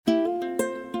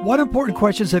What important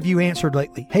questions have you answered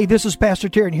lately? Hey, this is Pastor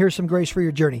Terry, and here's some grace for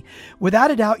your journey.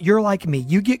 Without a doubt, you're like me.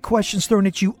 You get questions thrown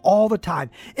at you all the time.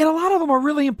 And a lot of them are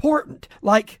really important,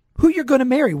 like who you're going to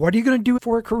marry, what are you going to do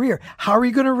for a career, how are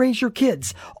you going to raise your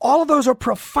kids? All of those are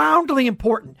profoundly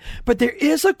important. But there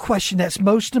is a question that's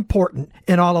most important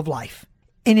in all of life.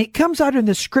 And it comes out in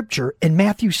the scripture in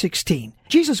Matthew 16.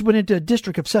 Jesus went into a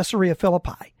district of Caesarea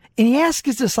Philippi. And he asked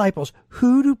his disciples,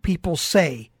 who do people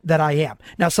say that I am?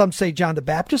 Now, some say John the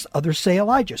Baptist, others say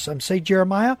Elijah, some say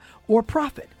Jeremiah or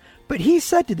prophet. But he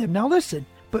said to them, now listen,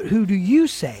 but who do you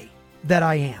say that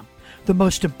I am? The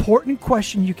most important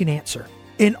question you can answer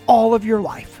in all of your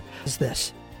life is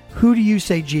this: who do you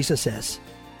say Jesus is?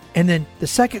 And then the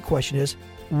second question is,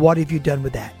 what have you done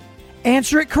with that?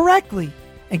 Answer it correctly,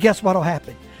 and guess what will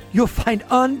happen? You'll find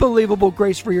unbelievable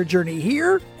grace for your journey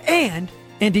here and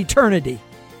in eternity.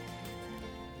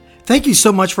 Thank you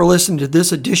so much for listening to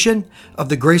this edition of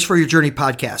the Grace for Your Journey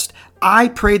podcast. I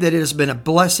pray that it has been a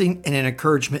blessing and an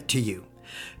encouragement to you.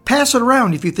 Pass it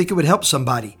around if you think it would help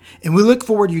somebody. And we look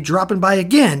forward to you dropping by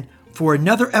again for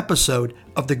another episode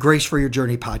of the Grace for Your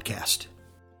Journey podcast.